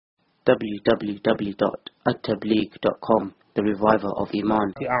www.attableek.com, the reviver of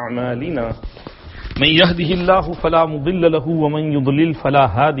Iman. أعمالنا من يهده الله فلا مضل له ومن يضلل فلا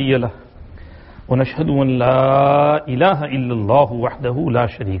هادي له ونشهد أن لا إله إلا الله وحده لا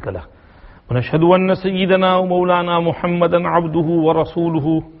شريك له ونشهد أن سيدنا ومولانا محمدا عبده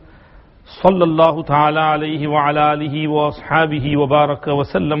ورسوله صلى الله تعالى عليه وعلى آله وأصحابه وبارك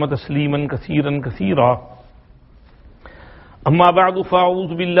وسلم تسليما كثيرا كثيرا. أما بعد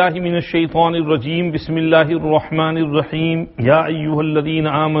فأعوذ بالله من الشيطان الرجيم. بسم الله الرحمن الرحيم. يا أيها الذين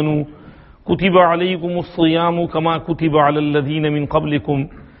آمنوا كتب عليكم الصيام كما كتب على الذين من قبلكم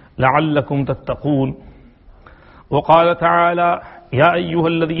لعلكم تتقون. وقال تعالى يا أيها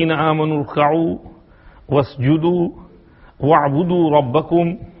الذين آمنوا اركعوا واسجدوا واعبدوا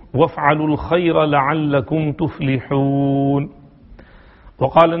ربكم وافعلوا الخير لعلكم تفلحون.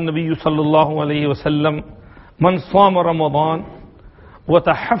 وقال النبي صلى الله عليه وسلم من صام رمضان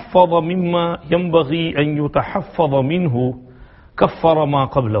وتحفظ مما ينبغي أن يتحفظ منه كفر ما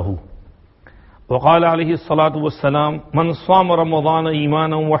قبله. وقال عليه الصلاة والسلام من صام رمضان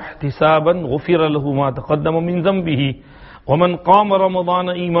إيمانا واحتسابا غفر له ما تقدم من ذنبه ومن قام رمضان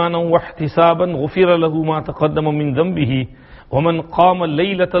إيمانا واحتسابا غفر له ما تقدم من ذنبه ومن قام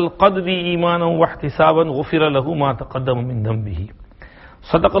ليلة القدر إيمانا واحتسابا غفر له ما تقدم من ذنبه.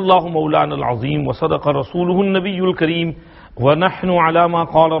 صدق الله مولانا العظيم وصدق رسوله النبي الكريم ونحن على ما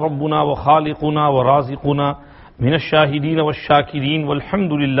قال ربنا وخالقنا ورازقنا من الشاهدين والشاكرين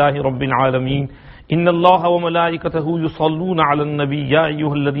والحمد لله رب العالمين. إن الله وملائكته يصلون على النبي يا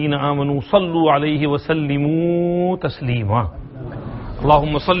أيها الذين آمنوا صلوا عليه وسلموا تسليما.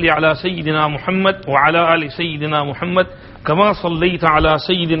 اللهم صل على سيدنا محمد وعلى آل سيدنا محمد كما صليت على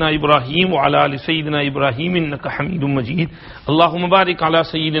سيدنا إبراهيم وعلى آل سيدنا إبراهيم إنك حميد مجيد. اللهم بارك على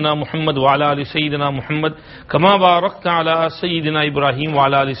سيدنا محمد وعلى آل سيدنا محمد كما باركت على سيدنا إبراهيم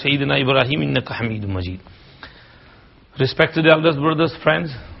وعلى آل سيدنا إبراهيم إنك حميد مجيد. Respected elders, brothers,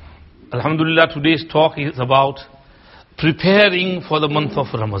 friends, Alhamdulillah, today's talk is about preparing for the month of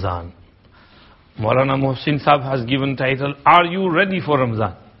Ramadan. Maulana Muhsin Sahab has given title, Are you ready for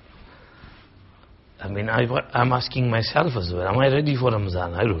Ramadan? I mean, I'm asking myself as well, am I ready for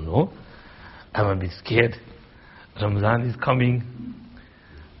Ramadan? I don't know. I'm a bit scared. Ramadan is coming.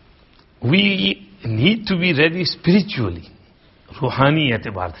 We need to be ready spiritually. रूहानी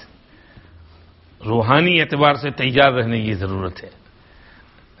एतबार से. रूहानी एतबार से तैयार रहने की ज़रूरत है.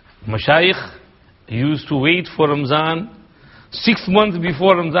 Mashaykh used to wait for Ramadan 6 months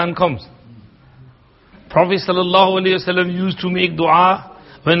before Ramadan comes. Prophet sallallahu alaihi wasallam used to make dua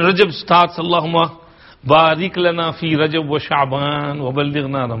when Rajab starts, Allahumma barik lana fi Rajab wa Sha'ban wa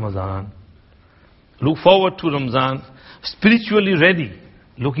ballighna Ramadan. Look forward to Ramadan, spiritually ready,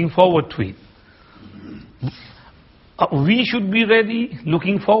 looking forward to it. We should be ready,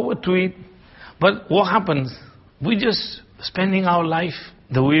 looking forward to it. But what happens? We just spending our life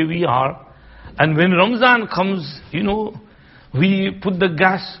the way we are. And when Ramadan comes, we put the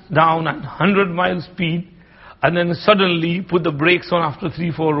gas down at 100-mile speed and then suddenly put the brakes on after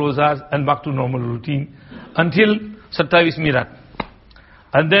 3-4 rosas and back to normal routine until 27 Mirat.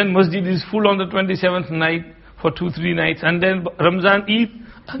 And then masjid is full on the 27th night for 2-3 nights and then Ramzan Eid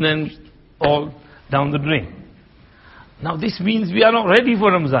and then all down the drain. Now this means we are not ready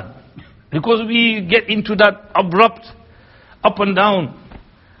for Ramadan because we get into that abrupt up and down.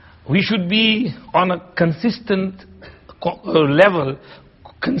 We should be on a consistent level.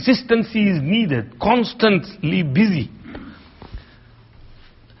 Consistency is needed, constantly busy.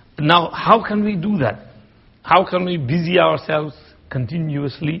 Now, how can we do that? How can we busy ourselves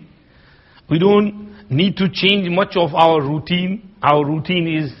continuously? We don't need to change much of our routine. Our routine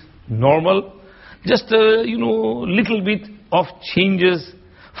is normal. Just little bit of changes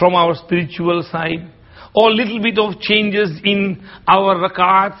from our spiritual side, or little bit of changes in our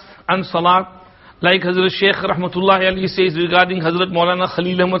rak'ats and salat. Like Hazrat Shaikh Rahmatullahi Alayhi says regarding Hazrat Maulana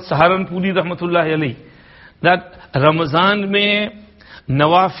Khalil Ahmad Saharanpuri Rahmatullahi Alayhi, that Ramazan में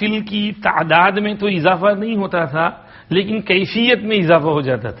नवाफिल की तादाद में तो इजाफा नहीं होता था, लेकिन कैफियत में इजाफा हो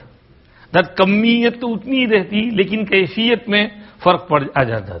जाता था. That कमियत तो उतनी रहती, लेकिन कैफियत में फर्क पड़ आ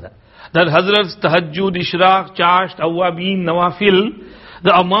जाता था. That Hazrat's tahajjud, ishraq, chasht, awwabin, nawafil,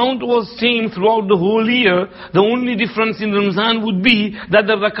 the amount was same throughout the whole year. The only difference in Ramzan would be that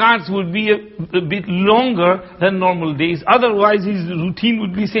the rakats would be a bit longer than normal days. Otherwise, his routine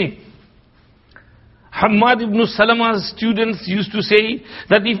would be same. Hammad ibn Salama's students used to say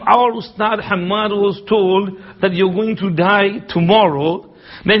that if our Ustad Hammad was told that you're going to die tomorrow,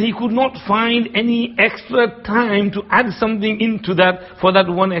 then he could not find any extra time to add something into that for that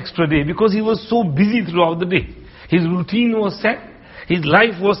one extra day, because he was so busy throughout the day. His routine was set. His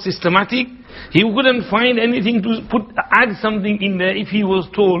life was systematic. He couldn't find anything to add something in there if he was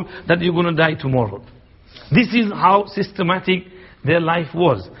told that you're going to die tomorrow. This is how systematic their life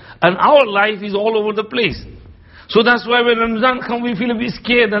was. And our life is all over the place. So that's why when Ramzan comes, we feel a bit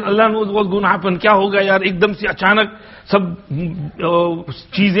scared that Allah knows what's going to happen. Kya hoga yaar, ekdam se achanak sab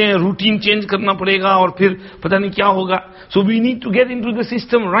cheezein, routine change karna padega aur phir pata nahi kya hoga. So we need to get into the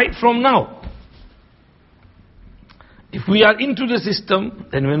system right from now. If we are into the system,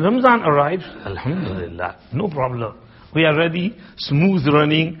 then when Ramzan arrives, alhamdulillah, no problem. We are ready, smooth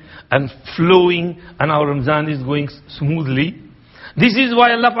running and flowing, and our Ramzan is going smoothly. This is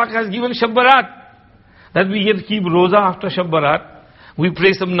why Allah Pak has given Shab Barat, that we yet keep Roza after Shab Barat. We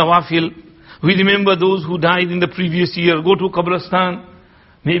pray some Nawafil. We remember those who died in the previous year. Go to Qabristan.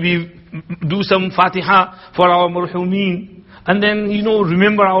 Maybe do some Fatiha for our Marhumeen. And then,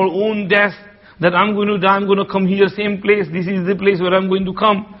 remember our own death. That I'm going to die, I'm going to come here, same place. This is the place where I'm going to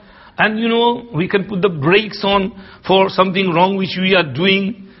come. And we can put the brakes on for something wrong which we are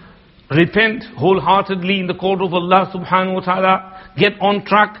doing. Repent wholeheartedly in the court of Allah subhanahu wa ta'ala. Get on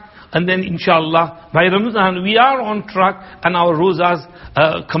track. And then inshallah, by Ramzan, we are on track and our rozas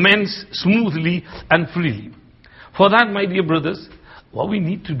commence smoothly and freely. For that, my dear brothers, what we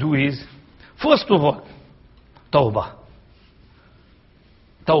need to do is, first of all, tawbah.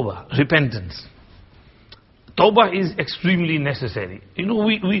 Tawbah, repentance. Tawbah is extremely necessary.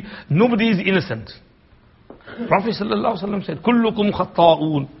 Nobody is innocent. Prophet sallallahu alaihi wasallam said, "Kullukum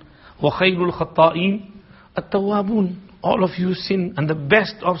khatta'un, wa khayrul khatta'in at-tawwabun." All of you sin, and the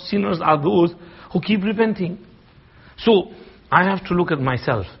best of sinners are those who keep repenting. So, I have to look at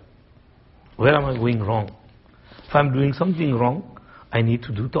myself. Where am I going wrong? If I'm doing something wrong, I need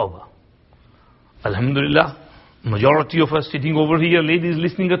to do tawbah. Alhamdulillah, majority of us sitting over here, ladies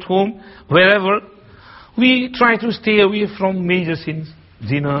listening at home, wherever, we try to stay away from major sins.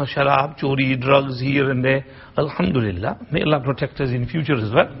 Zina, sharab, chori, drugs here and there. Alhamdulillah, may Allah protect us in future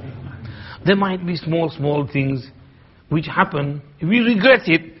as well. There might be small things which happen. We regret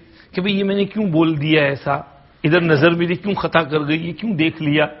it. कि भाई ये मैंने क्यों बोल दिया ऐसा, इधर नजर मेरी क्यों खता कर गई, ये क्यों देख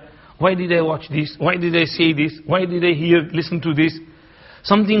लिया, why did I watch this, why did I say this, why did I listen to this,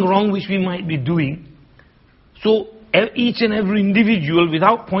 something wrong which we might be doing. So each and every individual,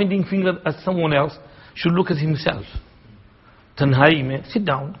 without pointing finger at someone else, should look at himself. तन्हाई में sit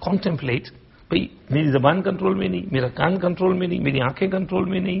down, contemplate. भाई मेरी ज़बान control में नहीं, मेरा कान control में नहीं, मेरी आंखें कंट्रोल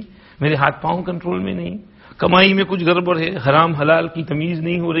में नहीं, मेरे हाथ पांव कंट्रोल में नहीं, कमाई में कुछ गड़बड़ है, हराम हलाल की तमीज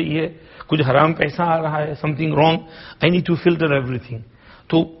नहीं हो रही है, कुछ हराम पैसा आ रहा है, something wrong. I need to filter everything.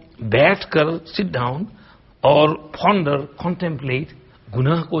 तो बैठ कर सिट डाउन और पॉन्डर, कॉन्टेम्पलेट,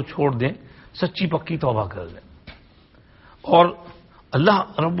 गुनाह को छोड़ दें, सच्ची पक्की तौबा कर लें. और अल्लाह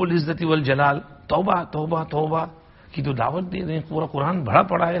रब्बुल इज्जति वल जलाल तौबा तौबा तौबा की तो दावत दे रहे हैं. पूरा कुरान भरा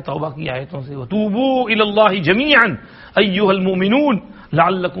पड़ा है तौबा की आयतों से. वतूबू इलल्लाहि जमीअन अय्युहल मुमिनून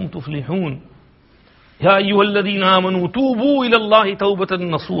लअल्लकुम तुफ्लिहून या अय्युहल्लज़ीना आमनू तूबू इलल्लाहि तौबतन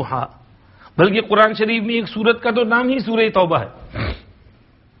नसूहा. बल्कि कुरान शरीफ में एक सूरत का तो नाम ही सूरह तौबा है.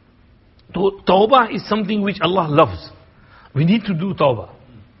 तो तौबा is something which Allah loves. We need to do तौबा.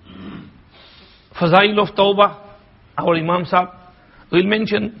 फजाइल ऑफ तौबा, our Imam Sahib will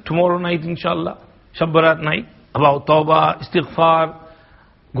mention tomorrow night inshallah, Shab Barat night, about tawbah, istighfar,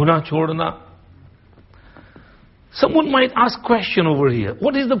 gunah chodna. Someone might ask question over here.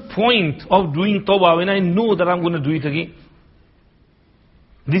 What is the point of doing tawbah when I know that I'm going to do it again?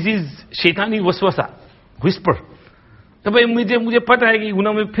 This is shaitani waswasa, whisper. तो भाई मुझे पता है कि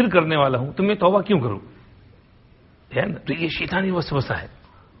गुनाह मैं फिर करने वाला हूं, तो मैं तौबा क्यों करूं? है ना? तो ये शैतानी वसवसा है.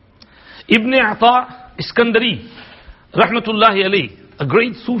 इब्न अता इस्कंदरी रहमतुल्लाहि अलैह, a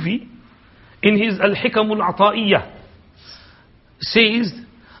great Sufi, in his Al-Hikam Al-Ata'iyah, says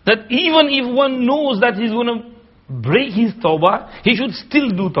that even if one knows that he's going to break his tawbah, he should still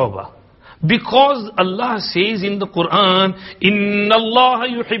do tawbah. Because Allah says in the Quran, Inna Allah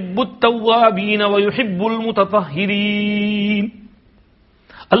yuhibbu at-tawwabin wa yuhibbu al-mutatahhirin.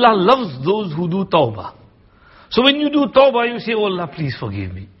 Allah loves those who do tawbah. So when you do tawbah, you say, oh Allah, please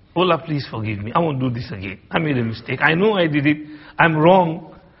forgive me. Oh Allah, please forgive me. I won't do this again. I made a mistake. I know I did it. I'm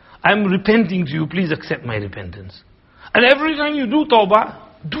wrong. I'm repenting to you. Please accept my repentance. And every time you do tawbah,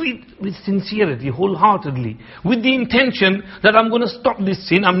 do it with sincerity, wholeheartedly, with the intention that I'm going to stop this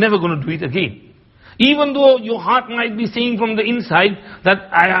sin, I'm never going to do it again. Even though your heart might be saying from the inside that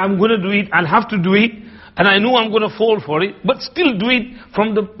I'm going to do it, I'll have to do it, and I know I'm going to fall for it, but still do it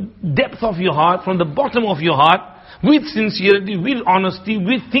from the depth of your heart, from the bottom of your heart, with sincerity, with honesty,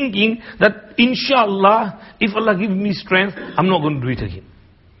 with thinking that inshallah, if Allah gives me strength, I'm not going to do it again.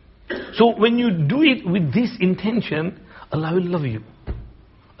 So when you do it with this intention, Allah will love you.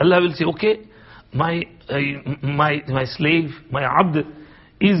 Allah will say, okay, my slave, my abd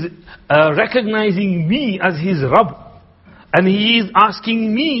is recognizing me as his Rabb, and he is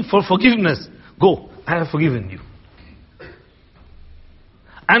asking me for forgiveness. Go, I have forgiven you.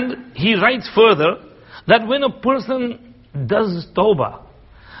 And he writes further that when a person does tawbah,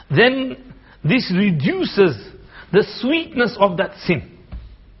 then this reduces the sweetness of that sin.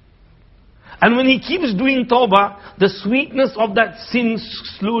 And when he keeps doing tawbah, the sweetness of that sin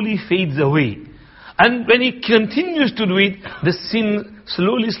slowly fades away. And when he continues to do it, the sin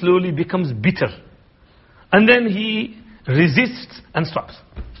slowly becomes bitter. And then he resists and stops.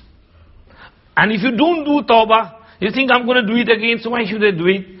 And if you don't do tawbah, you think, I'm going to do it again, so why should I do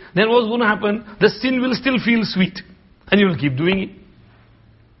it? Then what's going to happen? The sin will still feel sweet, and you will keep doing it.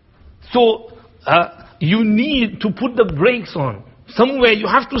 So, you need to put the brakes on. Somewhere you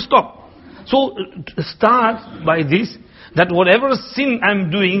have to stop. So, start by this, that whatever sin I'm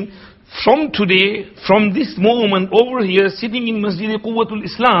doing, from today, from this moment over here, sitting in Masjid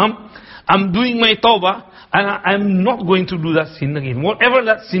Quwwatul-Islam, I'm doing my tawbah, and I'm not going to do that sin again. Whatever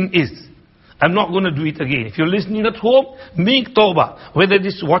that sin is, I'm not going to do it again. If you're listening at home, make tawbah. Whether it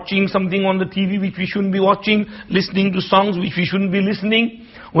is watching something on the TV which we shouldn't be watching, listening to songs which we shouldn't be listening,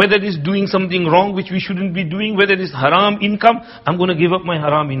 whether it is doing something wrong which we shouldn't be doing, whether it is haram income, I'm going to give up my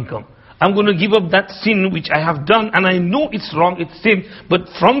haram income. I'm going to give up that sin which I have done, and I know it's wrong, it's sin, but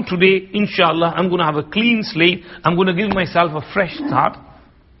from today, inshallah, I'm going to have a clean slate. I'm going to give myself a fresh start.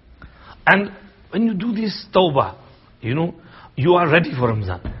 And when you do this tawbah, you are ready for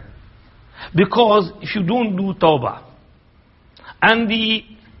Ramzan. Because if you don't do tawbah, and the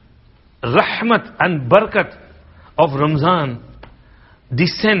rahmat and barakat of Ramzan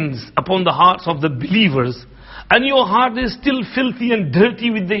descends upon the hearts of the believers, and your heart is still filthy and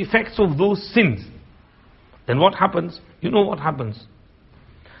dirty with the effects of those sins, then what happens? You know what happens?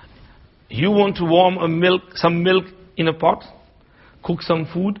 You want to warm some milk in a pot, cook some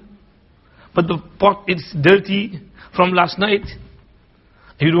food, but the pot is dirty from last night.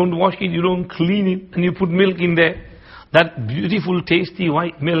 You don't wash it, you don't clean it, and you put milk in there. That beautiful, tasty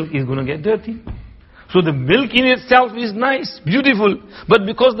white milk is going to get dirty. So the milk in itself is nice, beautiful, but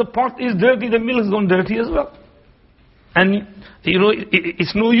because the pot is dirty, the milk is gone dirty as well. And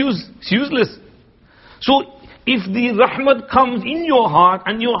it's no use, it's useless. So if the rahmat comes in your heart,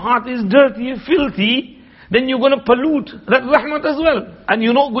 and your heart is dirty and filthy, then you're going to pollute that rahmat as well. And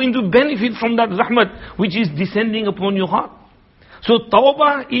you're not going to benefit from that rahmat which is descending upon your heart. So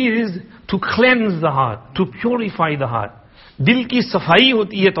tawbah is to cleanse the heart, to purify the heart. दिल की सफाई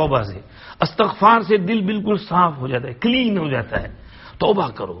होती है तौबा से. इस्तिग़फ़ार से दिल बिल्कुल साफ हो जाता है, क्लीन हो जाता है. तौबा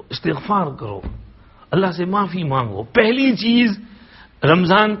करो, इस्तिग़फ़ार करो, अल्लाह से माफी मांगो. पहली चीज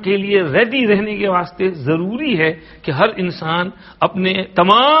रमजान के लिए रेडी रहने के वास्ते जरूरी है कि हर इंसान अपने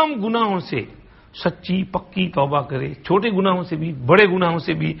तमाम गुनाहों से सच्ची पक्की तौबा करे. छोटे गुनाहों से भी, बड़े गुनाहों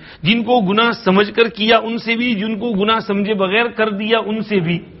से भी, जिनको गुनाह समझकर किया उनसे भी, जिनको गुनाह समझे बगैर कर दिया उनसे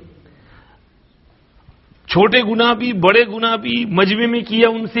भी. छोटे गुनाह भी, बड़े गुनाह भी, मजमे में किया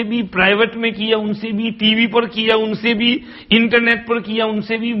उनसे भी, प्राइवेट में किया उनसे भी, टीवी पर किया उनसे भी, इंटरनेट पर किया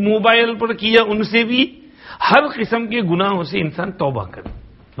उनसे भी, मोबाइल पर किया उनसे भी. हर किस्म के गुनाहों से इंसान तौबा करे.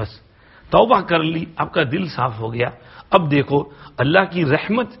 बस तौबा कर ली, आपका दिल साफ हो गया. अब देखो अल्लाह की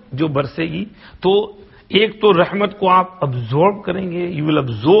रहमत जो बरसेगी, तो एक तो रहमत को आप अब्जॉर्ब करेंगे, यू विल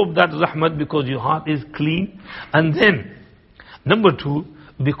अब्जॉर्ब दैट रहमत because your heart is clean. And then number 2,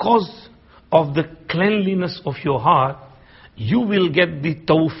 because of the cleanliness of your heart, you will get the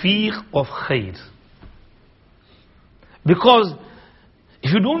tawfiq of khair. Because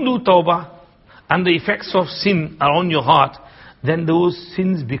if you don't do tawbah and the effects of sin are on your heart, then those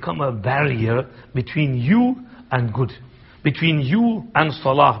sins become a barrier between you and good, between you and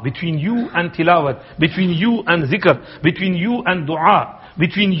salah, between you and tilawat, between you and zikr, between you and dua,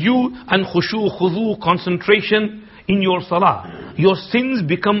 between you and khushu, khudu, concentration in your salah. Your sins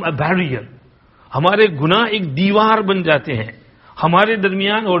become a barrier. हमारे गुनाह एक दीवार बन जाते हैं हमारे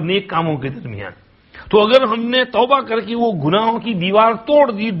दरमियान और नेक कामों के दरमियान. तो अगर हमने तौबा करके वो गुनाहों की दीवार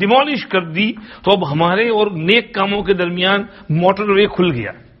तोड़ दी, डिमोलिश कर दी, तो अब हमारे और नेक कामों के दरमियान मोटरवे खुल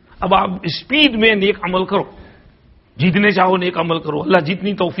गया. अब आप स्पीड में नेक अमल करो, जितने चाहो नेक अमल करो, अल्लाह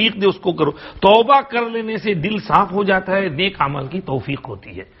जितनी तौफीक दे उसको करो. तौबा कर लेने से दिल साफ हो जाता है, नेक अमल की तौफीक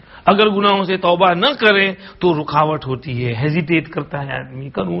होती है. अगर गुनाहों से तौबा न करें तो रुकावट होती है, हेजिटेट करता है आदमी,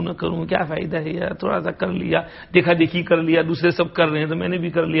 करूं न करूं, क्या फायदा है यार, थोड़ा सा कर लिया, देखा देखी कर लिया, दूसरे सब कर रहे हैं तो मैंने भी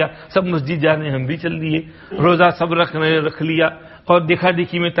कर लिया, सब मस्जिद जा रहे हैं हम भी चल दिए, रोजा सब रख रहे हैं रख लिया, और देखा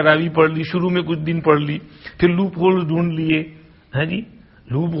देखी में तरावी पढ़ ली, शुरू में कुछ दिन पढ़ ली, फिर लूप होल्स ढूंढ लिए. है जी,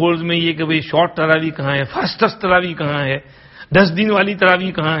 लूप होल्स में ये कि भाई शॉर्ट तरावी कहाँ है, फास्टेस्ट तरावी कहाँ है, 10 दिन वाली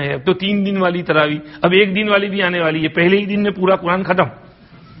तरावी कहाँ है? अब तो 3 दिन वाली तरावी, अब 1 दिन वाली भी आने वाली है। पहले ही दिन में पूरा कुरान खत्म।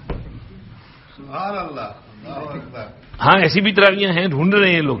 हाँ, ऐसी भी तरावियां हैं, ढूंढ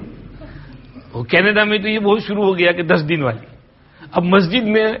रहे हैं लोग। वो कनाडा में तो ये बहुत शुरू हो गया कि 10 दिन वाली। अब मस्जिद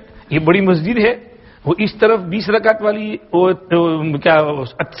में, ये बड़ी मस्जिद है, वो इस तरफ 20 रकात वाली, वो क्या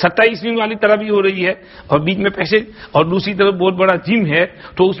 27वीं वाली तरावी हो रही है, और बीच में पैसे, और दूसरी तरफ बहुत बड़ा जिम है,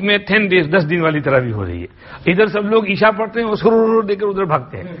 तो उसमें 10 डेज 10 दिन वाली तरावी हो रही है। इधर सब लोग ईशा पढ़ते हैं और सुर देकर उधर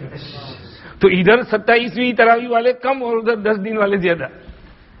भागते हैं। तो इधर 27वीं तरावी वाले कम और उधर 10 दिन वाले ज्यादा।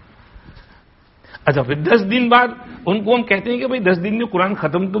 अच्छा, फिर 10 दिन बाद उनको हम कहते हैं कि भाई 10 दिन में कुरान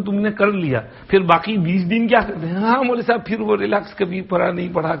खत्म तो तुमने कर लिया, फिर बाकी 20 दिन क्या करते हैं? हाँ मौलवी साहब, फिर वो रिलैक्स, कभी पढ़ा नहीं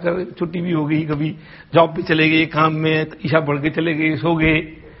पढ़ा कर छुट्टी भी हो गई, कभी जॉब पे चले गए, काम में ईशा पढ़ के चले गए, सो गए,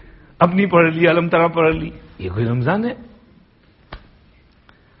 अपनी पढ़ ली, अलम तरा पढ़ ली। ये कोई रमजान है?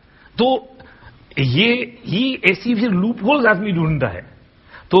 तो ये ऐसी फिर लूप होल्स आदमी ढूंढता है।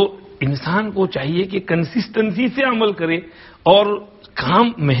 तो इंसान को चाहिए कि कंसिस्टेंसी से अमल करे और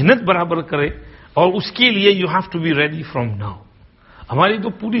काम मेहनत बराबर करे, और उसके लिए you have to be ready from now. हमारी तो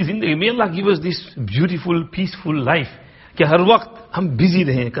पूरी जिंदगी में अल्लाह give us this beautiful peaceful life कि हर वक्त हम बिजी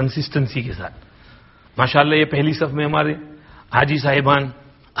रहें कंसिस्टेंसी के साथ। माशाल्लाह, ये पहली सफ में हमारे हाजी साहिबान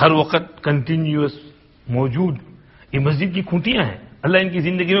हर वक्त कंटिन्यूअस मौजूद। ये मस्जिद की खूंटियां हैं, अल्लाह इनकी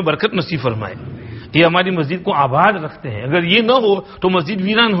जिंदगी में बरकत नसीब फरमाए। ये हमारी मस्जिद को आबाद रखते हैं। अगर ये न हो तो मस्जिद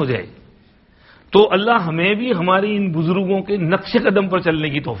वीरान हो जाए। तो अल्लाह हमें भी हमारी इन बुजुर्गों के नक्शे कदम पर चलने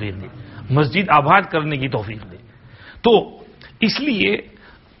की तौफीक दे, मस्जिद आबाद करने की तौफीक दे। तो इसलिए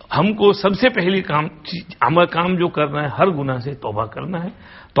हमको सबसे पहली काम जो करना है, हर गुनाह से तौबा करना है।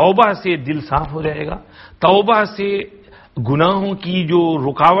 तौबा से दिल साफ हो जाएगा, तौबा से गुनाहों की जो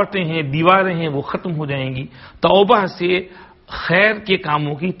रुकावटें हैं, दीवारें हैं, वो खत्म हो जाएंगी। तौबा से खैर के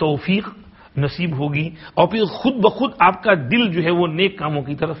कामों की तौफीक नसीब होगी, और फिर खुद ब खुद आपका दिल जो है वो नेक कामों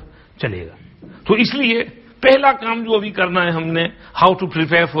की तरफ चलेगा। तो इसलिए पहला काम जो अभी करना है हमने, how to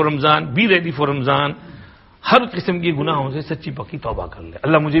prepare for Ramzan, be ready for Ramzan. हर किस्म के गुनाहों से सच्ची पक्की तौबा कर ले।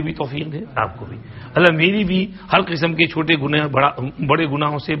 अल्लाह मुझे भी तौफीक दे, आपको भी। अल्लाह मेरी भी हर किस्म के छोटे गुनाह बड़े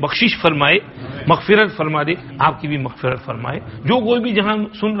गुनाहों से बख्शिश फरमाए, मगफिरत फरमा दे। आपकी भी मगफिरत फरमाए। जो कोई भी जहां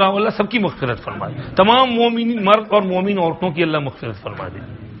सुन रहा हो, अल्लाह सबकी मगफिरत फरमाए। तमाम मोमिन मर्द और मोमिन औरतों की अल्लाह मगफिरत फरमा दे।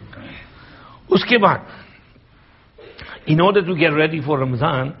 उसके बाद, in order to get ready for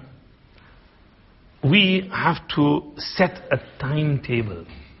Ramzan, we have to set a timetable,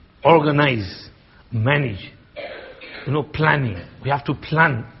 organize, manage, planning. We have to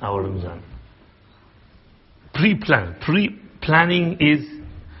plan our Ramadan. Pre-plan. Pre-planning is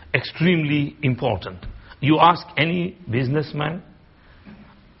extremely important. You ask any businessman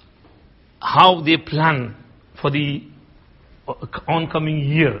how they plan for the oncoming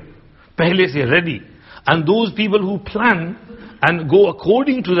year. Pehle se ready. And those people who plan and go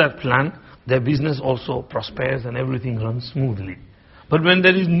according to that plan, their business also prospers and everything runs smoothly. But when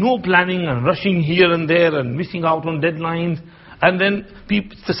there is no planning and rushing here and there and missing out on deadlines, and then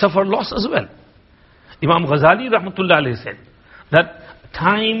people suffer loss as well. Imam Ghazali rahmatullah alayhi said that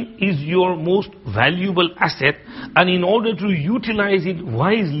time is your most valuable asset, and in order to utilize it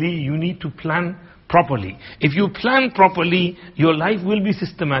wisely, you need to plan properly. If you plan properly, your life will be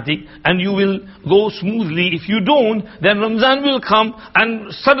systematic and you will go smoothly. If you don't, then Ramzan will come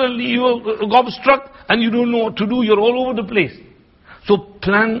and suddenly you will go struck and you don't know what to do. You're all over the place. So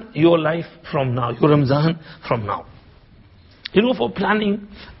plan your life from now, your Ramzan from now. For planning,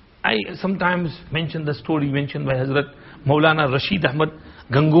 I sometimes mention the story mentioned by Hazrat Maulana Rashid Ahmad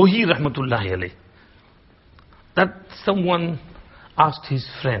Gangohi rahmatullahi alayh, that someone asked his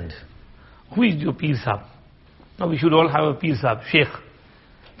friend, who is your Pir Sahib? Now we should all have a Pir Sahib, Sheikh.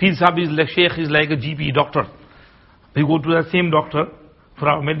 Pir Sahib is like Sheikh, is like a GP, doctor. We go to the same doctor for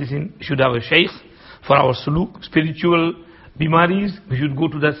our medicine. We should have a Sheikh. For our suluk, spiritual bimaris, we should go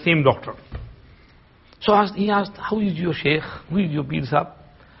to that same doctor. So he asked, how is your Sheikh? Who is your Pir Sahib?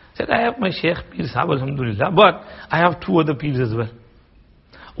 He said, I have my Sheikh Pir Sahib, alhamdulillah, but I have 2 other Pirs as well.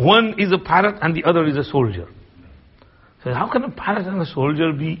 One is a pirate and the other is a soldier. He said, how can a pirate and a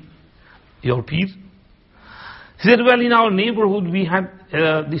soldier be your Pir? He said, well, in our neighborhood we had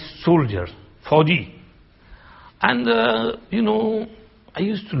this soldier, Fauji. And, I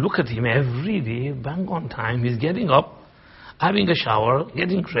used to look at him every day, bang on time. He's getting up, having a shower,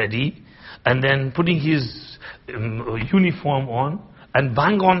 getting ready, and then putting his uniform on, and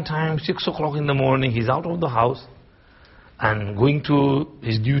bang on time, 6 o'clock in the morning, he's out of the house and going to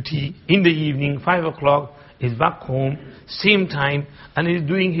his duty. In the evening, 5 o'clock, he's back home, same time, and he's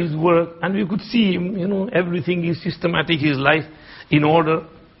doing his work, and we could see him, everything is systematic, his life in order.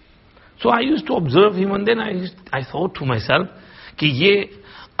 So I used to observe him, and then I thought to myself कि ये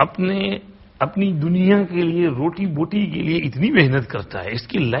अपनी दुनिया के लिए, रोटी बोटी के लिए इतनी मेहनत करता है,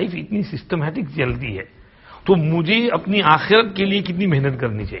 इसकी लाइफ इतनी सिस्टमैटिक चलती है, तो मुझे अपनी आखिरत के लिए कितनी मेहनत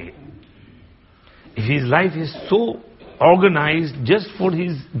करनी चाहिए. If his life is so organized just for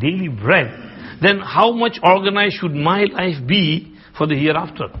his daily bread, then how much organized should my life be for the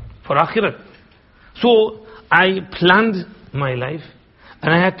hereafter, for akhirat? So I planned my life,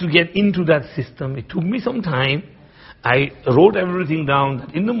 and I had to get into that system. It took me some time. I wrote everything down,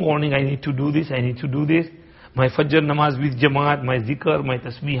 that in the morning I need to do this, I need to do this. My Fajr namaz with Jamaat, my zikr, my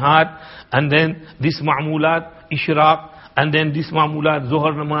tasbihat, and then this ma'mulat, ishraq, and then this ma'mulat,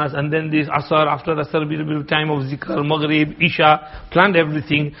 Zohar namaz, and then this Asr, after Asr, bit time of zikr, Maghrib, Isha, planned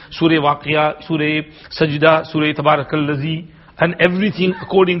everything, Surah Waqia, Surah Sajda, Surah Tabarakallazi, and everything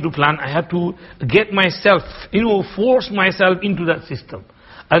according to plan. I had to get myself, force myself into that system.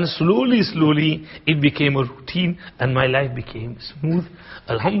 And slowly, it became a routine, and my life became smooth.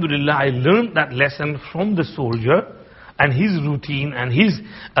 Alhamdulillah, I learned that lesson from the soldier, and his routine, and his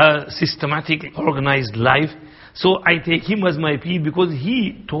systematic, organized life. So I take him as my peer, because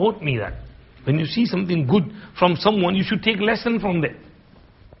he taught me that when you see something good from someone, you should take lesson from them.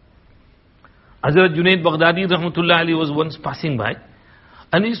 Hazrat Junaid Baghdadi rahmatullah alayhi was once passing by,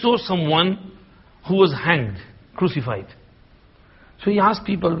 and he saw someone who was hanged, crucified. So he asked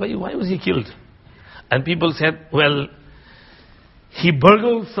people, why was he killed? And people said, well, he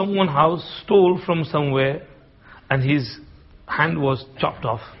burgled someone's house, stole from somewhere, and his hand was chopped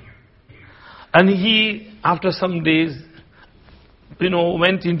off. And he, after some days,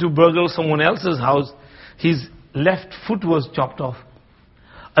 went into burgle someone else's house. His left foot was chopped off.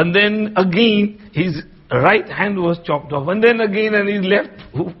 And then again, his right hand was chopped off. And then again, and his left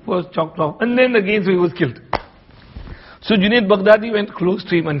hoof was chopped off. And then again, so he was killed. So Junaid Baghdadi went close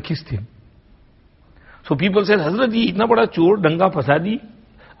to him and kissed him. So people said, Hazrat, ye itna bada chor, danga fasadi,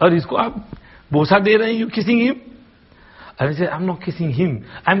 aur isko aap bosa de rahe hain, you kissing him? And he said, I'm not kissing him,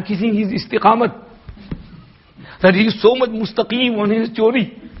 I'm kissing his istiqamat. That he is so much mustaqim on his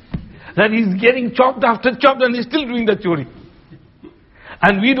chori, that he is getting chopped after chopped, and he is still doing the chori.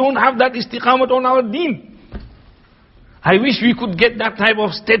 And we don't have that istiqamat on our deen. I wish we could get that type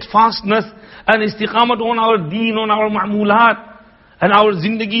of steadfastness and istiqamat on our deen, on our ma'mulat, and our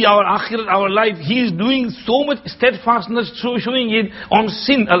zindagi, our akhirat, our life. He is doing so much steadfastness, showing it on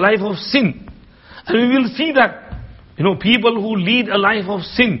sin, a life of sin. And we will see that, people who lead a life of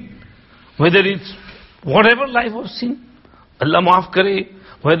sin, whether it's whatever life of sin, Allah maaf kare,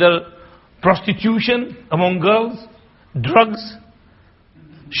 whether prostitution among girls, drugs,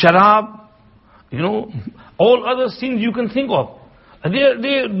 sharab, all other sins you can think of.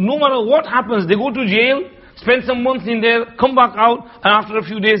 They, no matter what happens, they go to jail, spend some months in there, come back out, and after a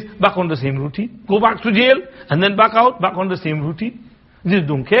few days, back on the same routine. Go back to jail, and then back out, back on the same routine. They just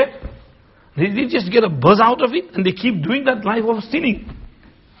don't care. They just get a buzz out of it, and they keep doing that life of sinning.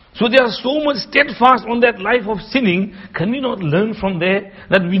 So they are so much steadfast on that life of sinning. Can we not learn from there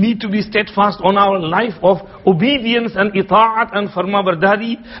that we need to be steadfast on our life of obedience and ita'at and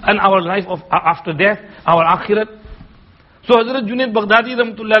farmabardari, and our life of after death, our akhirat? So Hazrat Junaid Baghdadi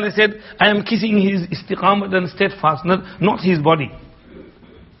rahmatullah said, I am kissing his istiqamat and steadfastness, not his body.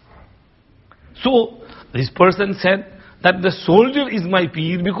 So this person said that the soldier is my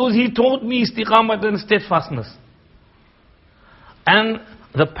peer because he taught me istiqamat and steadfastness. And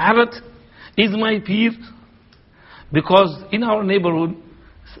the parrot is my peer because in our neighborhood,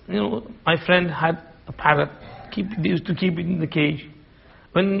 my friend had a parrot. They used to keep it in the cage.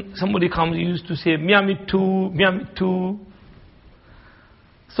 When somebody comes, he used to say, "Meow me too, meow me too."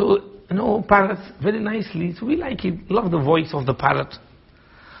 So, parrots very nicely. So we like it, love the voice of the parrot.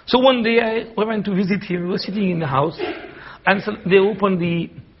 So one day I went to visit him. We were sitting in the house, and so they opened the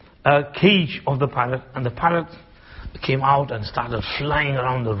cage of the parrot, and the parrot came out and started flying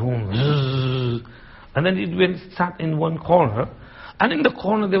around the room. Zzz. And then it went sat in one corner, and in the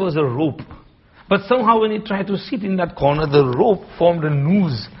corner there was a rope. But somehow when it tried to sit in that corner, the rope formed a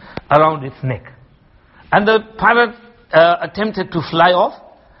noose around its neck. And the parrot attempted to fly off,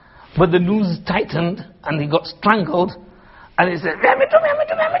 but the noose tightened and he got strangled, and he said, "Mamitu,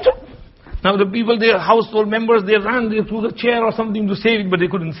 mamitu, mamitu." Now the people, their household members, they ran, they threw the chair or something to save it, but they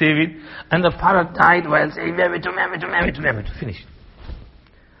couldn't save it. And the parrot died while saying, "Mamitu, mamitu, mamitu, mamitu." Finished.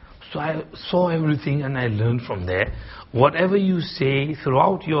 So I saw everything and I learned from there. Whatever you say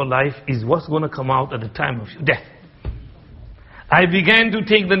throughout your life is what's going to come out at the time of your death. I began to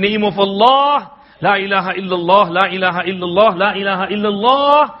take the name of Allah, La ilaha illallah, La ilaha illallah, La ilaha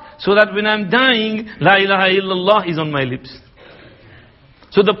illallah, so that when I'm dying, La ilaha illallah is on my lips.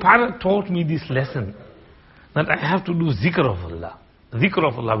 So the parrot taught me this lesson, that I have to do zikr of Allah. Zikr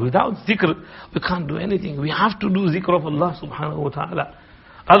of Allah. Without zikr, we can't do anything. We have to do zikr of Allah subhanahu wa ta'ala.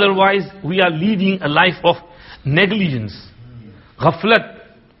 Otherwise, we are leading a life of negligence. Ghaflat.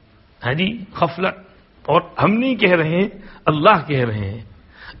 Hadi, ghaflat. और हम नहीं कह रहे हैं, अल्लाह कह रहे हैं,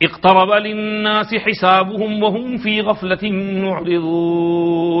 اقترب للناس حسابهم وهم في غفلة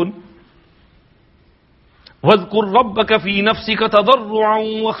معرضون واذكر ربك في نفسك تضرعا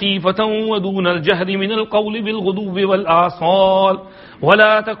وخيفة ودون الجهر من القول بالغدو والآصال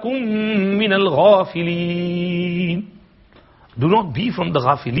ولا تكن من الغافلين. Do not be from the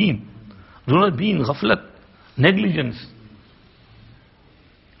ghafilin. Do not be in ghaflat, negligence.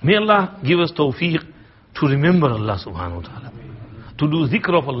 May Allah give us tawfiq to remember Allah subhanahu wa ta'ala, to do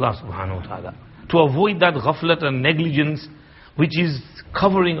zikr of Allah subhanahu wa ta'ala, to avoid that ghaflat and negligence which is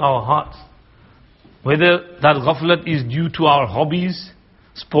covering our hearts. Whether that ghaflat is due to our hobbies,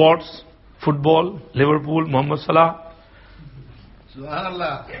 sports, football, Liverpool, Muhammad Salah.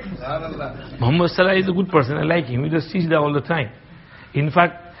 Subhanallah. Subhanallah. Muhammad Salah is a good person, I like him, he just sits there all the time. In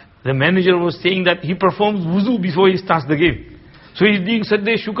fact, the manager was saying that he performs wuzu before he starts the game. So he's doing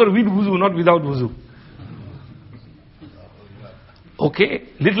Sajda Shukr with wuzu, not without wuzu. Okay,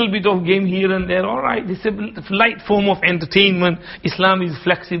 little bit of game here and there, alright, it's a light form of entertainment. Islam is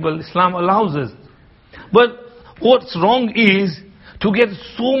flexible, Islam allows us. But what's wrong is to get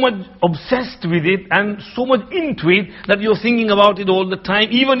so much obsessed with it and so much into it that you're thinking about it all the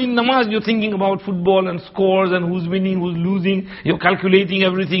time. Even in namaz you're thinking about football and scores and who's winning, who's losing. You're calculating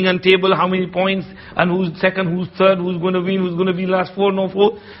everything and table, how many points and who's second, who's third, who's going to win, who's going to be last, four, no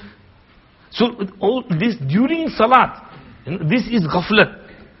four. So all this during salat, this is ghaflat.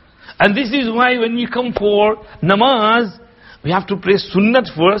 And this is why when we come for namaz, we have to pray sunnat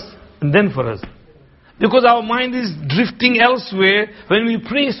first and then faraz. Because our mind is drifting elsewhere. When we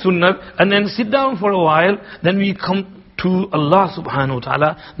pray sunnat and then sit down for a while, then we come to Allah subhanahu wa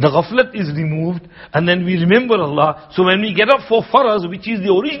ta'ala. The ghaflat is removed and then we remember Allah. So when we get up for faraz, which is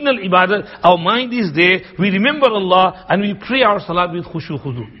the original ibadah, our mind is there, we remember Allah and we pray our salat with khushu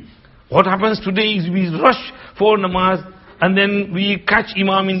khudu. What happens today is we rush for namaz and then we catch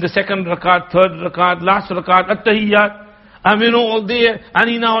imam in the second rakat, third rakat, last rakat, at-tahiyyat. And we know all there, and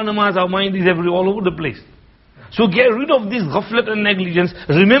in our namaz, our mind is all over the place. So get rid of this ghaflat and negligence.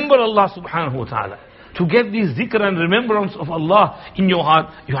 Remember Allah subhanahu wa ta'ala. To get this zikr and remembrance of Allah in your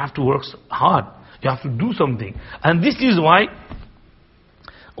heart, you have to work hard. You have to do something. And this is why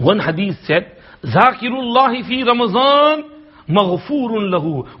one hadith said, Zakirullahi fi Ramazan maghfurun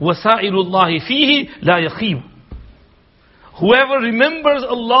lahu wa sa'irullahi fihi la yakhib. Whoever remembers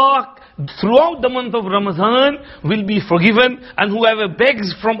Allah throughout the month of Ramadan will be forgiven, and whoever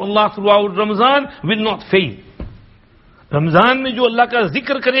begs from Allah throughout Ramadan will not fail. Ramazan में जो अल्लाह का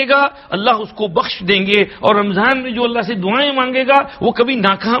जिक्र करेगा, अल्लाह उसको बख्श देंगे, और रमजान में जो अल्लाह से दुआएं मांगेगा, वो कभी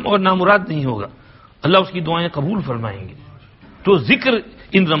नाकाम और नामुराद नहीं होगा. अल्लाह उसकी दुआएं कबूल फरमाएंगे. तो जिक्र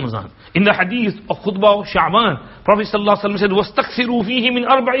in Ramadan. In the hadith of khutbah of Sha'ban, Prophet sallallahu alaihi wasallam said, وَاسْتَكْثِرُوا فِيهِ مِنْ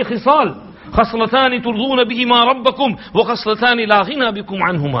أَرْبَعِ خِصَالٍ خصلتان ترضون بهما ربكم وخصلتان لا غنى بكم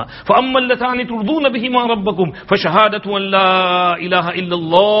عنهما فأما اللتان ترضون بهما ربكم فشهادة أن لا إله إلا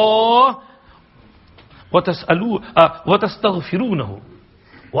الله وتستغفرونه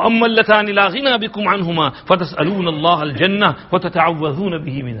وأما اللتان لا غنى بكم عنهما فتسألون الله الجنة وتتعوذون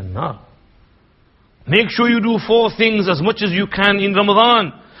به من النار. Make sure you do 4 things as much as you can in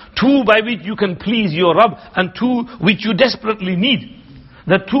Ramadan. 2 by which you can please your Rabb, and 2 which you desperately need.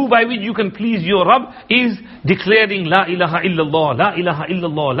 The 2 by which you can please your Rabb is declaring La ilaha illallah, La ilaha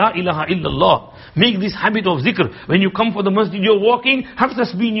illallah, La ilaha illallah. Make this habit of zikr. When you come for the masjid, you're walking, have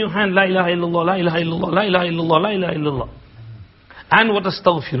tasbih in your hand, La ilaha illallah, La ilaha illallah, La ilaha illallah, La ilaha illallah. And what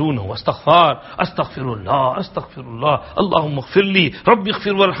astaghfiruna, astaghfar, astaghfirullah, astaghfirullah, Allahumma ghfirli, Rabbi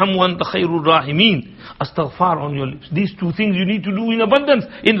ghfir warham wa anta khairur rahimin. Astaghfar on your lips. These 2 things you need to do in abundance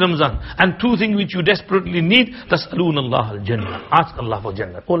in Ramazan. And 2 things which you desperately need, tas'aloon Allah al-Jannah. Ask Allah for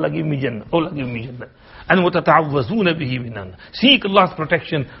Jannah. Oh Allah give me Jannah. Oh Allah give me Jannah. And وَتَتَعَوَّذُونَ بِهِ مِنَ. Seek Allah's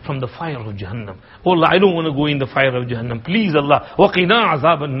protection from the fire of Jahannam. Oh Allah, I don't want to go in the fire of Jahannam. Please Allah, وَقِنَا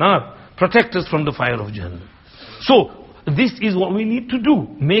عَذَابَ النَّارِ. Protect us from the fire of Jahannam. So, this is what we need to do.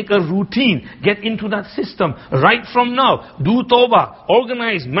 Make a routine. Get into that system. Right from now. Do tawbah.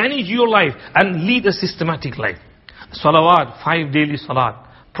 Organize. Manage your life. And lead a systematic life. Salawat. 5 daily salat.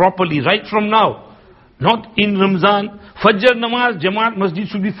 Properly. Right from now. Not in Ramzan. Fajr namaz, Jamaat masjid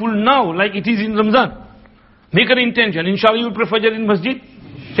should be full now. Like it is in Ramzan. Make an intention. Inshallah you will pray Fajr in masjid.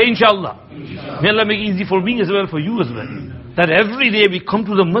 Say inshallah. May Allah make it easy for me as well, for you as well. That every day we come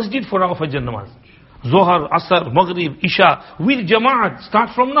to the masjid for our Fajr namaz. Zohar, Asr, Maghrib, Isha, with Jama'at, start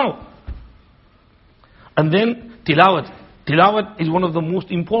from now. And then Tilawat. Tilawat is one of the most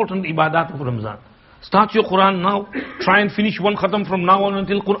important ibadat of Ramzan. Start your Quran now. Try and finish one khatam from now on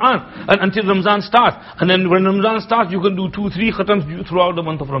until Quran, and until Ramzan starts. And then when Ramzan starts, you can do 2-3 khatams throughout the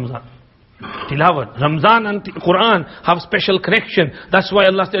month of Ramzan. Tilawat. Ramzan and Quran have special connection. That's why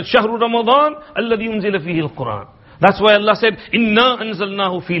Allah said, Shahru Ramadan, alladhi unzila fihi al-Quran. That's why Allah said, Inna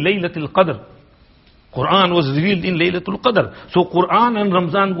anzalnahu fi laylatil qadr. Quran was revealed in Laylatul Qadr. So Quran and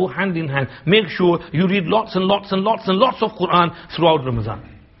Ramzan go hand in hand. Make sure you read lots and lots and lots and lots of Quran throughout Ramzan.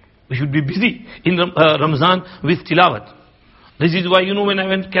 We should be busy in Ramzan with Tilawat. This is why, when I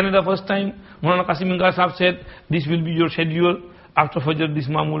went to Canada first time, Maulana Qasim Ingar Sahab said, this will be your schedule. After Fajr, this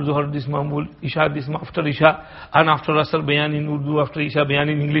Mamul, Zuhar, this Mamul, Isha, this after Isha, and after Asr, Bayan in Urdu, after Isha, Bayan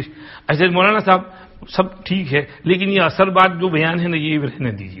in English. I said, Maulana Sahab, सब ठीक है, लेकिन ये असर बात जो बयान है ना, ये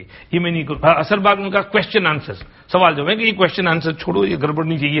रहने दीजिए, ये मैं नहीं करूँ. असर बात उनका क्वेश्चन आंसर, सवाल जवाब है कि ये क्वेश्चन आंसर छोड़ो, ये गड़बड़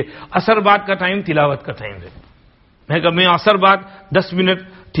नहीं चाहिए. असर बात का टाइम तिलावत का टाइम है. मैं असर बात 10 मिनट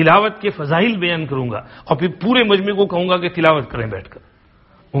तिलावत के फजाइल बयान करूंगा और फिर पूरे मजमे को कहूंगा कि तिलावत करें बैठकर.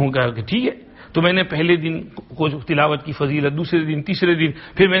 उन्होंने कहा कि ठीक है. तो मैंने पहले दिन को तिलावत की फजीलत, दूसरे दिन, तीसरे दिन,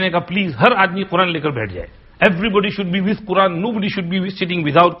 फिर मैंने कहा प्लीज हर आदमी कुरान लेकर बैठ जाए. Everybody should be with Quran. Nobody should be sitting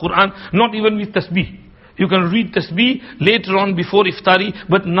without Quran, not even with tasbih. You can read tasbih later on before iftari,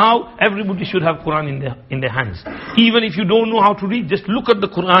 but now everybody should have Quran in their hands. Even if you don't know how to read, just look at the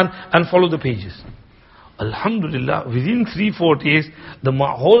Quran and follow the pages. Alhamdulillah, within 3-4 days, the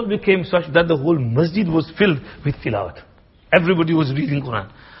mahal became such that the whole masjid was filled with tilawat. Everybody was reading Quran.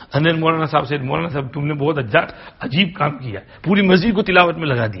 And then Maulana Sahab said, Maulana Sahab, तुमने बहुत अजीब काम किया, पूरी मस्जिद को तिलावत में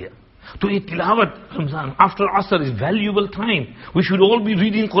लगा दिया. So a tilawat Ramzan after Asr is valuable time. We should all be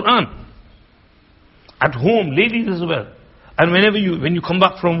reading Quran. At home, ladies as well. And when you come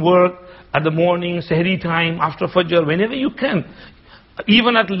back from work, at the morning, Sehri time, after Fajr, whenever you can.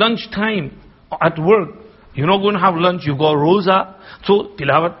 Even at lunch time, at work, you're not going to have lunch, you go roza. So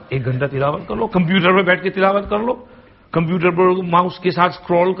tilawat, 1 घंटा tilawat कर लो. Computer पे बैठ के tilawat कर लो. Computer पर mouse के साथ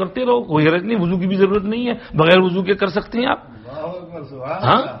scroll करते रहो, कोई हरज नहीं, वुजू की भी जरूरत नहीं है, बगैर वुजू के कर सकते हैं आप.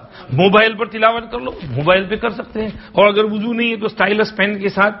 हाँ, मोबाइल पर तिलावत कर लो, मोबाइल पे कर सकते हैं. और अगर वुजू नहीं है तो स्टाइलस पेन के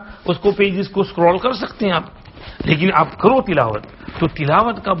साथ उसको पेजेस को स्क्रॉल कर सकते हैं आप. लेकिन आप करो तिलावत, तो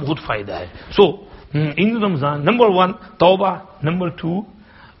तिलावत का बहुत फायदा है. सो इन रमजान, नंबर 1 तौबा, number 2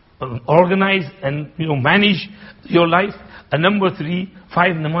 organize and manage your life, and number 3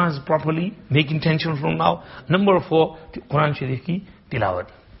 5 namaz properly, make intention from now. Number 4 Quran Sharif की तिलावत.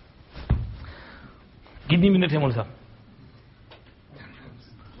 कितनी मिनट है मौलवी साहब?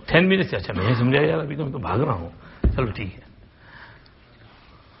 10 minutes. अच्छा, मैं समझा यार, अभी तो मैं तो भाग रहा हूँ. चलो ठीक है.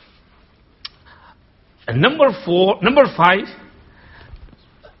 And number 5,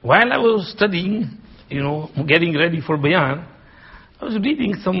 while I was studying, getting ready for bayan, I was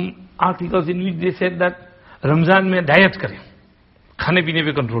reading some articles in which they said that Ramzan में डाइट करें, खाने पीने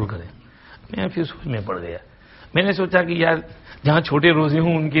पे कंट्रोल करें. मैं फिर सोच में पड़ गया. मैंने सोचा कि यार जहाँ छोटे रोजे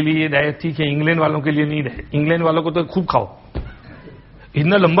हों उनके लिए डाइट ठीक है, इंग्लैंड वालों के लिए नहीं डाइट. इंग्लैंड वालों को तो खूब खाओ,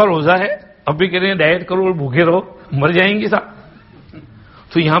 इतना लंबा रोजा है, अब भी कह रहे हैं डाइट करो और भूखे रहो, मर जाएंगे साहब.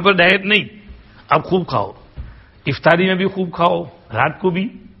 तो यहाँ पर डाइट नहीं, आप खूब खाओ. इफ्तारी में भी खूब खाओ, रात को भी,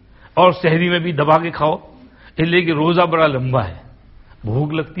 और सहरी में भी दबा के खाओ. इसलिए कि रोजा बड़ा लंबा है,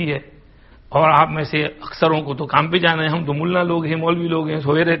 भूख लगती है. और आप में से अक्सरों को तो काम पे जाना है, हम तो मुल्ला लोग हैं, मौलवी लोग हैं,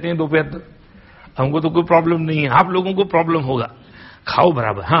 सोए रहते हैं दोपहर तक. हमको तो कोई प्रॉब्लम नहीं है, आप लोगों को प्रॉब्लम होगा. खाओ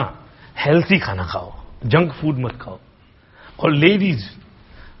बराबर, हाँ, हेल्थी खाना खाओ, जंक फूड मत खाओ. और लेडीज,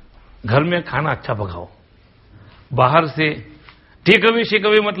 घर में खाना अच्छा पकाओ, बाहर से टेक अवे शेक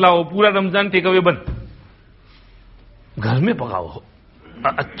अवे मत लाओ. पूरा रमजान टेक अवे बंद, घर में पकाओ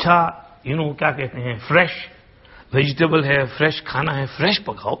अच्छा. क्या कहते हैं, फ्रेश वेजिटेबल है, फ्रेश खाना है, फ्रेश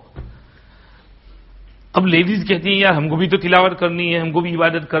पकाओ. अब लेडीज कहती हैं यार हमको भी तो तिलावत करनी है, हमको भी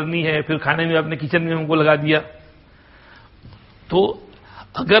इबादत करनी है, फिर खाने में अपने किचन में हमको लगा दिया. तो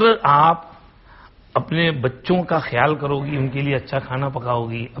अगर आप अपने बच्चों का ख्याल करोगी, उनके लिए अच्छा खाना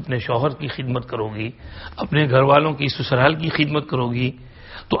पकाओगी, अपने शौहर की खिदमत करोगी, अपने घर वालों की ससुराल की खिदमत करोगी,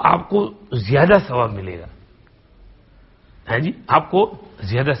 तो आपको ज्यादा सवाब मिलेगा. है जी, आपको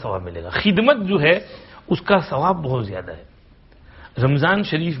ज्यादा सवाब मिलेगा. खिदमत जो है उसका सवाब बहुत ज्यादा है. रमजान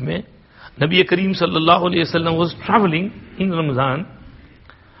शरीफ में नबी करीम सल्लल्लाहु अलैहि वसल्लम was traveling in Ramadan.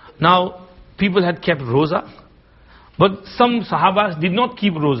 Now people had kept roza, but some sahabas did not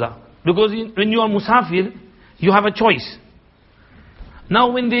keep roza, because when you are musafir you have a choice.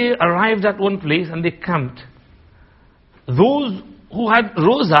 Now when they arrived at one place and they camped, those who had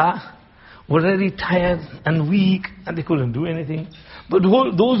roza were very tired and weak and they couldn't do anything. But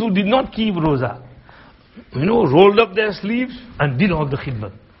those who did not keep roza, rolled up their sleeves and did all the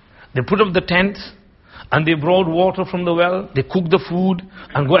khidmat. They put up the tents and they brought water from the well, they cooked the food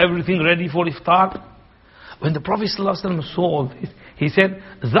and got everything ready for iftar. When the Prophet ﷺ saw all this, he said,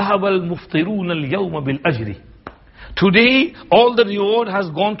 ذَهَبَ الْمُفْطِرُونَ الْيَوْمَ بِالْأَجْرِ. Today, all the reward has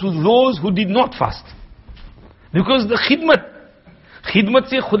gone to those who did not fast. Because the khidmat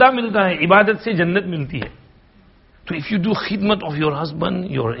se khuda milta hai, ibadat se jannat milti hai. So if you do khidmat of your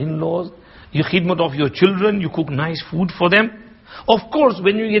husband, your in-laws, your khidmat of your children, you cook nice food for them. Of course,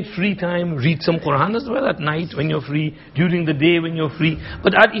 when you get free time, read some Quran as well at night when you're free, during the day when you're free.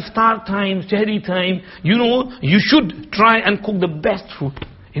 But at iftar time, sehri time, you should try and cook the best food.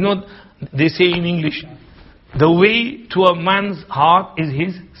 They say in English, the way to a man's heart is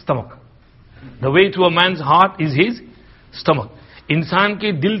his stomach. The way to a man's heart is his stomach. इंसान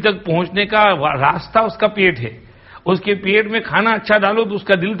के दिल तक पहुंचने का रास्ता उसका पेट है. उसके पेट में खाना अच्छा डालो तो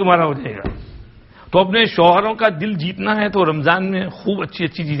उसका दिल तुम्हारा हो जाएगा. तो अपने शौहरों का दिल जीतना है तो रमजान में खूब अच्छी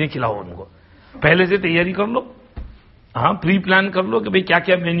अच्छी चीजें खिलाओ उनको. पहले से तैयारी कर लो. हाँ, प्री प्लान कर लो कि भाई क्या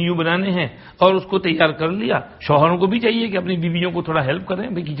क्या मेन्यू बनाने हैं और उसको तैयार कर लिया. शौहरों को भी चाहिए कि अपनी बीवियों को थोड़ा हेल्प करें,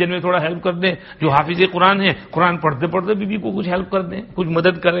 भाई किचन में थोड़ा हेल्प कर दें. जो हाफिज कुरान है, कुरान पढ़ते पढ़ते बीवी को कुछ हेल्प कर दें, कुछ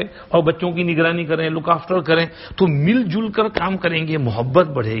मदद करें और बच्चों की निगरानी करें, लुक आफ्टर करें. तो मिलजुल कर काम करेंगे, मोहब्बत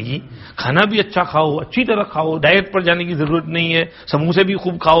बढ़ेगी. खाना भी अच्छा खाओ, अच्छी तरह खाओ, डाइट पर जाने की जरूरत नहीं है. समोसे भी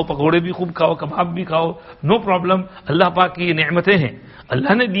खूब खाओ, पकौड़े भी खूब खाओ, कबाब भी खाओ, नो प्रॉब्लम. अल्लाह पाक की ये नेमतें हैं,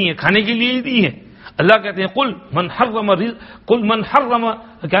 अल्लाह ने दी है, खाने के लिए ही दी है. अल्लाह कहते हैं कुल मन हर्रम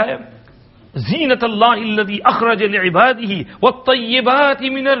क्या है, ज़ीनतल्लाहि अल्लज़ी अख़रज लिइबादिही वत्तय्यिबाति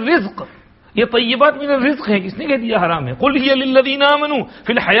मिनर रिज़्क़. ये तय्यिबात मिनर रिज़्क़ है, किसने कह दिया हराम है? कुल हिय लिल्लज़ीना आमनू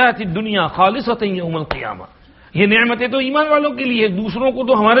फ़िल हयातिद दुनिया ख़ालिसतन यौमल क़ियामा. ये नेमतें तो ईमान वालों के लिए, दूसरों को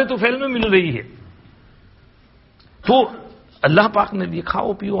तो हमारे तो फैल में मिल रही है. तो अल्लाह पाक ने दिए,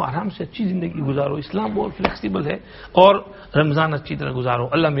 खाओ पियो, आराम से अच्छी जिंदगी गुजारो. इस्लाम बहुत फ्लेक्सिबल है और रमजान अच्छी तरह गुजारो.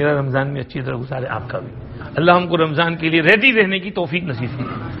 अल्लाह मेरा रमजान में अच्छी तरह गुजारे, आपका भी. अल्लाह हमको रमजान के लिए रेडी रहने की तौफीक नसीब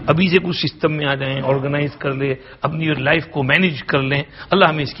करे. अभी से कुछ सिस्टम में आ जाएं, ऑर्गेनाइज कर ले, अपनी लाइफ को मैनेज कर लें. अल्लाह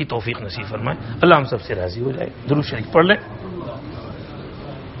हमें इसकी तौफीक नसीब फरमाए. अल्लाह हम सबसे राजी हो जाए. दुरूद शरीफ पढ़ लें.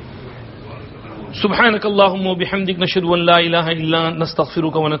 सुब्हानक अल्लाहुम्मा व बिहम्दिक नशहदु अन ला इलाहा इल्ला अंत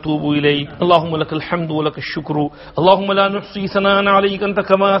नस्तगफिरुका व नतूबु इलैक. अल्लाहुम्मा लकल हम्दु व लकश शुक्रू. अल्लाहुम्मा ला नुहसी सनाअन अलैका अंत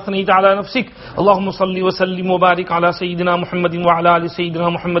कमा असनैता अला नफ्सिक. अल्लाहुम्मा सल्लि व सल्लिम व बारिक अला सय्यिदिना मुहम्मदिन व अला आलि सय्यिदिना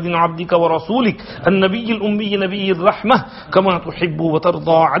मुहम्मदिन अब्दिका व रसूलिक अन्नबिय्यिल उम्मी नबिय्यिर रहमह कमा तुहिब्बु व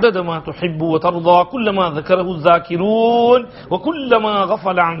तर्दा अदद मा तुहिब्बु व तर्दा कुल्लमा ज़करहु ज़ाकिरून व कुल्लमा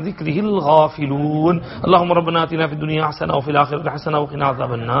गफला अन ज़िक्रिहिल गाफिलून. अल्लाहुम्मा रब्बना आतिना फिद दुनिया हसना व फिल आखिरति हसना व क़िना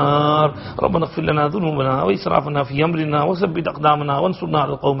अज़ाबन नार. रब्बना لنا ذنوبنا وإسرافنا في أمرنا وثبت أقدامنا وانصرنا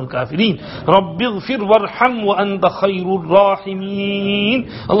على القوم الكافرين. رب اغفر وارحم وأنت خير الراحمين.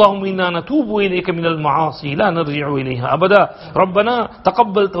 اللهم إنا نتوب إليك من المعاصي لا نرجع إليها أبدا. ربنا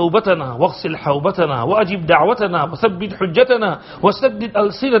تقبل توبتنا واغسل حوبتنا وأجب دعوتنا وثبت حجتنا وسدد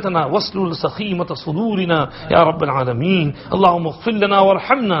ألسنتنا واسلل سخيمة صدورنا يا رب العالمين. اللهم اغفر لنا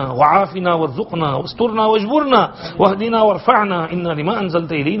وارحمنا وعافنا وارزقنا واسترنا واجبرنا واهدنا وارفعنا إنا لما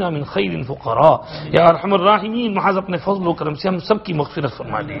أنزلت إلينا من خير فقراء या अरहमर राहिमीन. महाज अपने फजल व करम से हम सब की मग़फ़िरत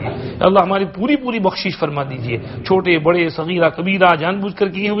फरमा दीजिए. अल्लाह हमारी पूरी पूरी बख्शिश फरमा दीजिए. छोटे बड़े सगीरा कबीरा जानबूझकर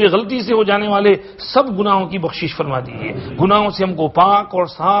किए हुए गलती से हो जाने वाले सब गुनाहों की बख्शिश फरमा दीजिए. गुनाहों से हमको पाक और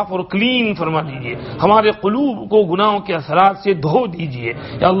साफ और क्लीन फरमा दीजिए. हमारे क़ुलूब को गुनाहों के असरात से धो दीजिए.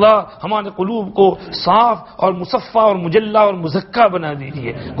 या अल्लाह हमारे क़ुलूब को साफ और मुसफ़ा और मुजल्ला और मुज़क्का बना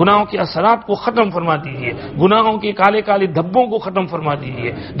दीजिए. गुनाहों के असरात को ख़त्म फरमा दीजिए. गुनाहों के काले काले धब्बों को ख़त्म फरमा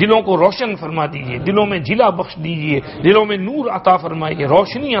दीजिए. दिलों को रोशन फरमा दीजिए. दिलों में जिला बख्श दीजिए. दिलों में नूर अता फरमाइए,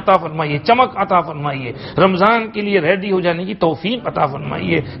 रोशनी अता फरमाइए, चमक अता फरमाइए. रमजान के लिए रेडी हो जाने की तौफीक अता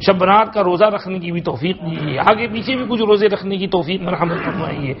फरमाइए. शब रात का रोजा रखने की भी तौफीक दीजिए. आगे पीछे भी कुछ रोजे रखने की तौफीक मरहमत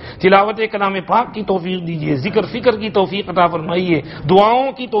फरमाइए. तिलावत कलाम पाक की तौफीक दीजिए. जिक्र फिक्र की तौफीक अता फरमाइए.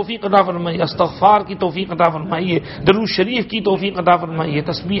 दुआओं की तौफीक अता फरमाइए. इस्तिग़फ़ार की तौफीक अता फरमाइए. दरूद शरीफ की तौफीक अता फरमाइए.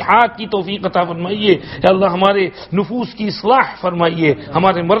 तस्बीहात की तौफीक अता फरमाइए. या अल्लाह हमारे नुफूस की इस्लाह फरमाइए.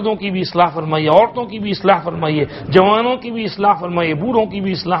 हमारे मर्दों की भी इस्लाह फरमाइए, औरतों की भी इस्लाह फरमाइए, जवानों की भी इस्लाह फरमाइए, बूढ़ों की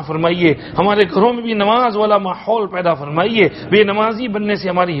भी इस्लाह फरमाइए. हमारे घरों में भी नमाज वाला माहौल पैदा फरमाइए. बेनमाजी बनने से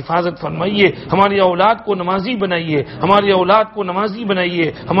हमारी हिफाजत फरमाइए. हमारी औलाद को नमाजी बनाइए. हमारी औलाद को नमाजी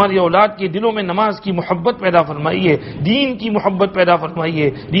बनाइए. हमारी औलाद के दिलों में नमाज की मोहब्बत पैदा फरमाइए. दीन की मोहब्बत पैदा फरमाइए.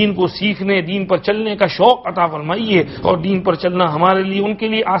 दीन को सीखने, दीन पर चलने का शौक अता फरमाइए और दीन पर चलना हमारे लिए, उनके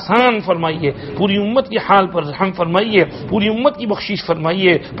लिए आसान फरमाइए. पूरी उम्मत के हाल पर रहम फरमाइए. पूरी उम्मत की बख्शिश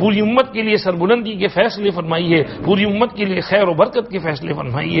फरमाइए. पूरी उम्मत के लिए सरबुलंदी के फैसले फरमाइए, पूरी उम्मत के लिए खैर और बरकत के फैसले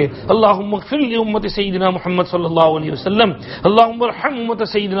फरमाइए। अल्लाहुम्मा इग़फिर लि उम्मति सय्यिदिना मुहम्मद सल्लल्लाहु अलैहि वसल्लम, अल्लाहुम्मा अर्हम उम्मत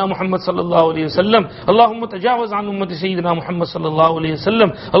सय्यिदिना मुहम्मद सल्लल्लाहु अलैहि वसल्लम, अल्लाहुम्मा तजावज़ अन उम्मति सय्यिदिना मुहम्मद सल्लल्लाहु अलैहि वसल्लम,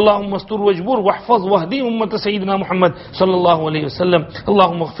 अल्लाहुम्मा अस्tur वजबुर वहफ़ज़ वहदी उम्मत सय्यिदिना मुहम्मद सल्लल्लाहु अलैहि वसल्लम,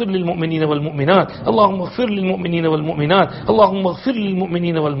 अल्लाहुम्मा इग़फिर लिल मुमिनीन वल मुमिनात, अल्लाहुम्मा इग़फिर लिल मुमिनीन वल मुमिनात, अल्लाहुम्मा इग़फिर लिल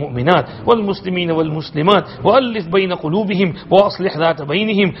मुमिनीन वल मुमिनात वल मुस्लिमीन वल मुस्लिमात वअल्लिफ़ बैन क़ुलूबिहिम वअस्लिह ज़ात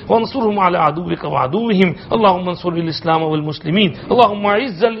बैनिहिम वंसुरहुम अला अदुव्विका व अदुव्विहिम, अल्लाहुम्मा अंसुरिल इस्लाम वल मुस्लिमीन, अल्लाहुम्मा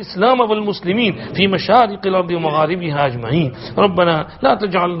अइज़्ज़िल इस्लाम वल मुस्लिमीन फ़ी मशारिक़िल अर्दि व मग़ारिबिहा अजमईन, रब्बना ला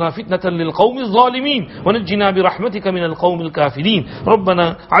तजअलना फितनतन लिल क़ौमिज़ ज़ालिमीन वनज्जिना बिरहमतिका मिनल क़ौमिल काफ़िरीन, रब्बना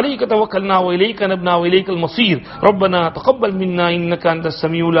अलैका तवक्कलना व इलैका नबना व इलैकल मसीर, रब्बना तक़ब्बल मिन्ना इन्नका अंतस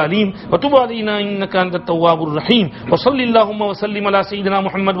समीउल अलीम व तुब अलैना इन्नका अंतत तव्वाबुर रहीम, व सल्लल्लाहु व सल्लिम अला सय्यिदिना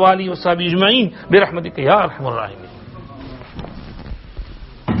मुहम्मद व आलिहि व सहबिहि अजमईन बिरहमतिका या अरहमर राहिमीन।